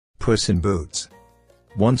Puss in Boots.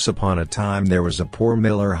 Once upon a time there was a poor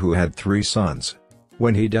miller who had 3 sons.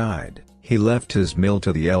 When he died, he left his mill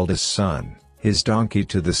to the eldest son, his donkey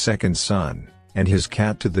to the second son, and his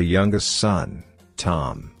cat to the youngest son,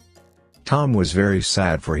 Tom. Tom was very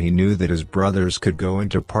sad, for he knew that his brothers could go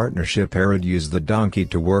into partnership and use the donkey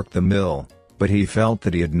to work the mill, but he felt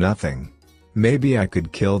that he had nothing. "Maybe I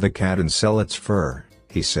could kill the cat and sell its fur,"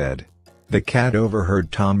 he said. The cat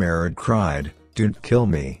overheard Tom and cried, "Don't kill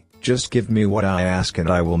me, just give me what I ask and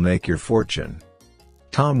I will make your fortune."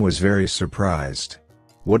 Tom was very surprised.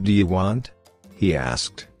 "What do you want?" he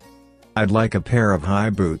asked. "I'd like a pair of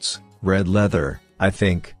high boots, red leather, I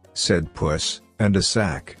think," said Puss, "and a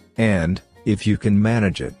sack, and, if you can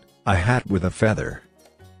manage it, a hat with a feather."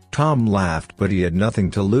 Tom laughed, but he had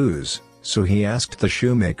nothing to lose, so he asked the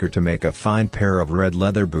shoemaker to make a fine pair of red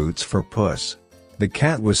leather boots for Puss. The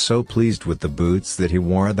cat was so pleased with the boots that he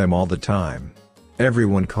wore them all the time.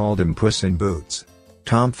 Everyone called him Puss in Boots.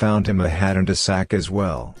 Tom found him a hat and a sack as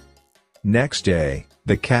well. Next day,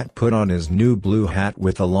 the cat put on his new blue hat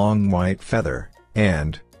with a long white feather,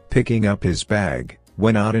 and, picking up his bag,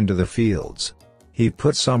 went out into the fields. He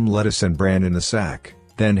put some lettuce and bran in the sack,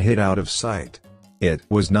 then hid out of sight. It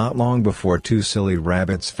was not long before 2 silly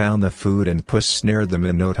rabbits found the food and Puss snared them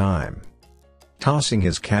in no time. Tossing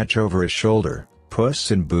his catch over his shoulder,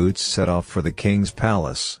 Puss in Boots set off for the king's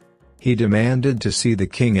palace. He demanded to see the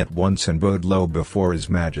king at once and bowed low before his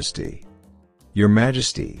majesty. "Your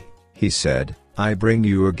majesty," he said, "I bring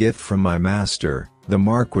you a gift from my master, the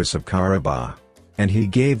Marquis of Carabas." And he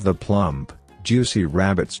gave the plump, juicy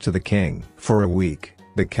rabbits to the king. For a week,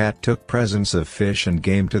 the cat took presents of fish and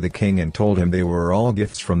game to the king and told him they were all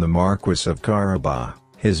gifts from the Marquis of Carabas,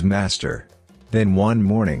 his master. Then one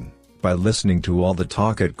morning, by listening to all the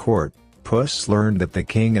talk at court, Puss learned that the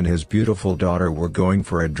king and his beautiful daughter were going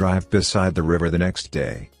for a drive beside the river the next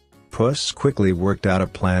day. Puss quickly worked out a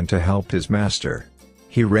plan to help his master.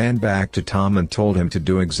 He ran back to Tom and told him to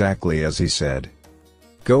do exactly as he said.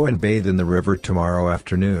 "Go and bathe in the river tomorrow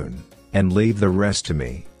afternoon, and leave the rest to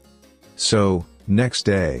me." So, next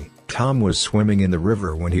day, Tom was swimming in the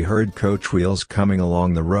river when he heard coach wheels coming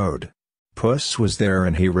along the road. Puss was there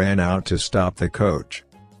and he ran out to stop the coach.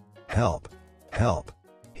 "Help! Help!"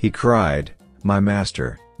 he cried, "My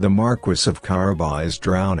master, the Marquis of Carabas, is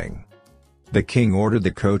drowning." The king ordered the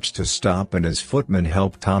coach to stop and his footman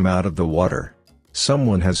helped Tom out of the water.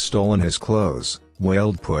 "Someone has stolen his clothes,"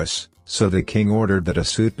 wailed Puss, so the king ordered that a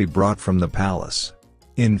suit be brought from the palace.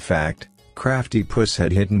 In fact, crafty Puss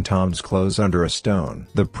had hidden Tom's clothes under a stone.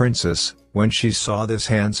 The princess, when she saw this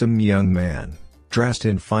handsome young man, dressed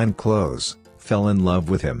in fine clothes, fell in love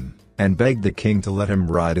with him, and begged the king to let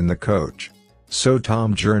him ride in the coach. So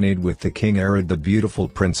Tom journeyed with the king and the beautiful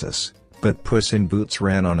princess, but Puss in Boots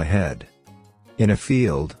ran on ahead. In a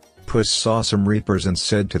field, Puss saw some reapers and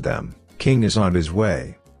said to them, "King is on his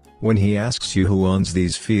way. When he asks you who owns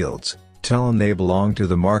these fields, tell him they belong to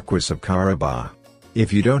the Marquis of Carabas.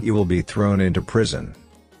 If you don't, you will be thrown into prison."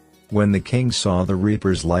 When the king saw the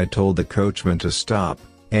reapers, told the coachman to stop,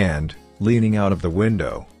 and, leaning out of the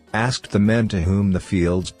window, asked the men to whom the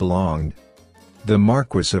fields belonged. "The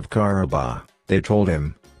Marquis of Carabas," they told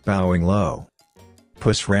him, bowing low.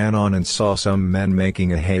 Puss ran on and saw some men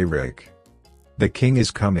making a hayrick. "The king is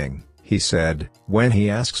coming," he said. "When he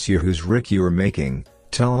asks you whose rick you are making,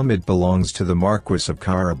 tell him it belongs to the Marquis of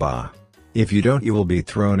Carabas. If you don't, you will be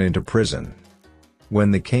thrown into prison."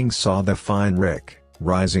 When the king saw the fine rick,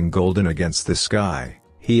 rising golden against the sky,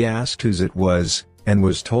 he asked whose it was, and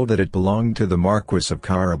was told that it belonged to the Marquis of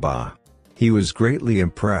Carabas. He was greatly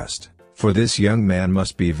impressed, for this young man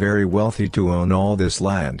must be very wealthy to own all this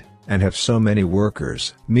land, and have so many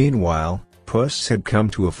workers. Meanwhile, Puss had come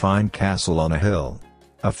to a fine castle on a hill.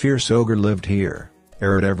 A fierce ogre lived here,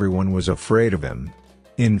 and everyone was afraid of him.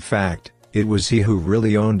 In fact, it was he who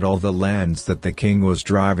really owned all the lands that the king was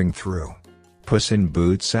driving through. Puss in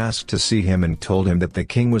Boots asked to see him and told him that the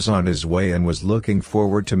king was on his way and was looking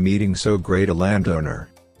forward to meeting so great a landowner.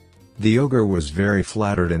 The ogre was very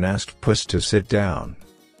flattered and asked Puss to sit down.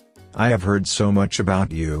 "I have heard so much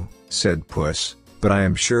about you," said Puss, "but I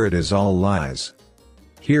am sure it is all lies."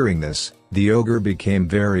 Hearing this, the ogre became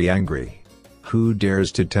very angry. "Who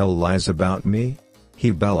dares to tell lies about me?"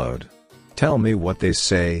 he bellowed. "Tell me what they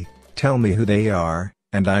say, tell me who they are,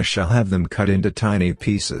 and I shall have them cut into tiny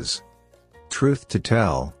pieces." Truth to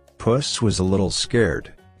tell, Puss was a little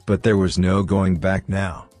scared, but there was no going back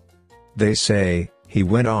now. "They say," he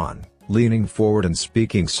went on, leaning forward and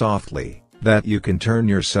speaking softly, "that you can turn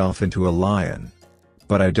yourself into a lion.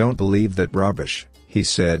 But I don't believe that rubbish," he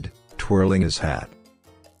said, twirling his hat.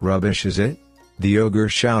 "Rubbish is it?" the ogre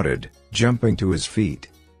shouted, jumping to his feet.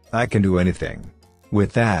 I can do anything."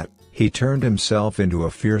 With that, he turned himself into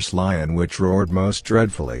a fierce lion which roared most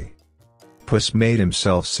dreadfully. Puss made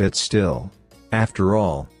himself sit still. After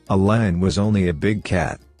all, a lion was only a big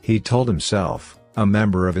cat, he told himself, a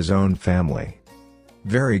member of his own family.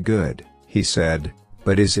 "Very good," he said,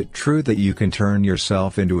 "but is it true that you can turn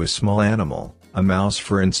yourself into a small animal, a mouse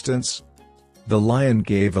for instance?" The lion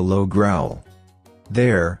gave a low growl.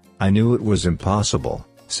 "There, I knew it was impossible,"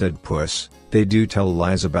 said Puss, "they do tell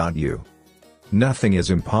lies about you." "Nothing is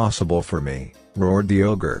impossible for me," roared the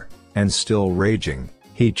ogre, and still raging,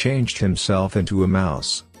 he changed himself into a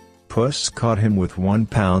mouse. Puss caught him with one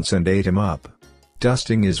pounce and ate him up.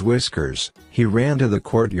 Dusting his whiskers, he ran to the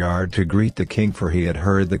courtyard to greet the king, for he had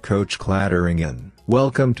heard the coach clattering in.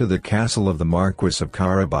 "Welcome to the castle of the Marquis of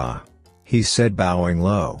Carabas," he said, bowing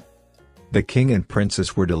low. The king and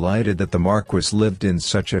princess were delighted that the Marquis lived in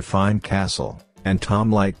such a fine castle, and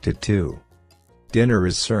Tom liked it too. "Dinner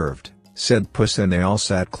is served," said Puss, and they all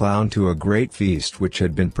sat down to a great feast which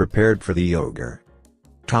had been prepared for the ogre.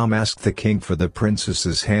 Tom asked the king for the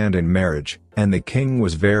princess's hand in marriage, and the king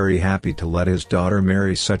was very happy to let his daughter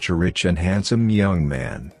marry such a rich and handsome young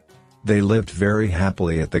man. They lived very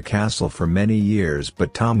happily at the castle for many years,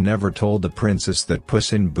 but Tom never told the princess that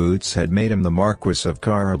Puss in Boots had made him the Marquis of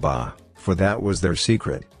Carabas, for that was their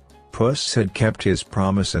secret. Puss had kept his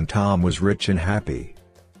promise and Tom was rich and happy.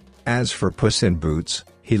 As for Puss in Boots,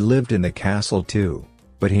 he lived in the castle too,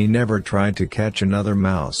 but he never tried to catch another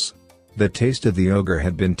mouse. The taste of the ogre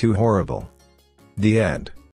had been too horrible. The end.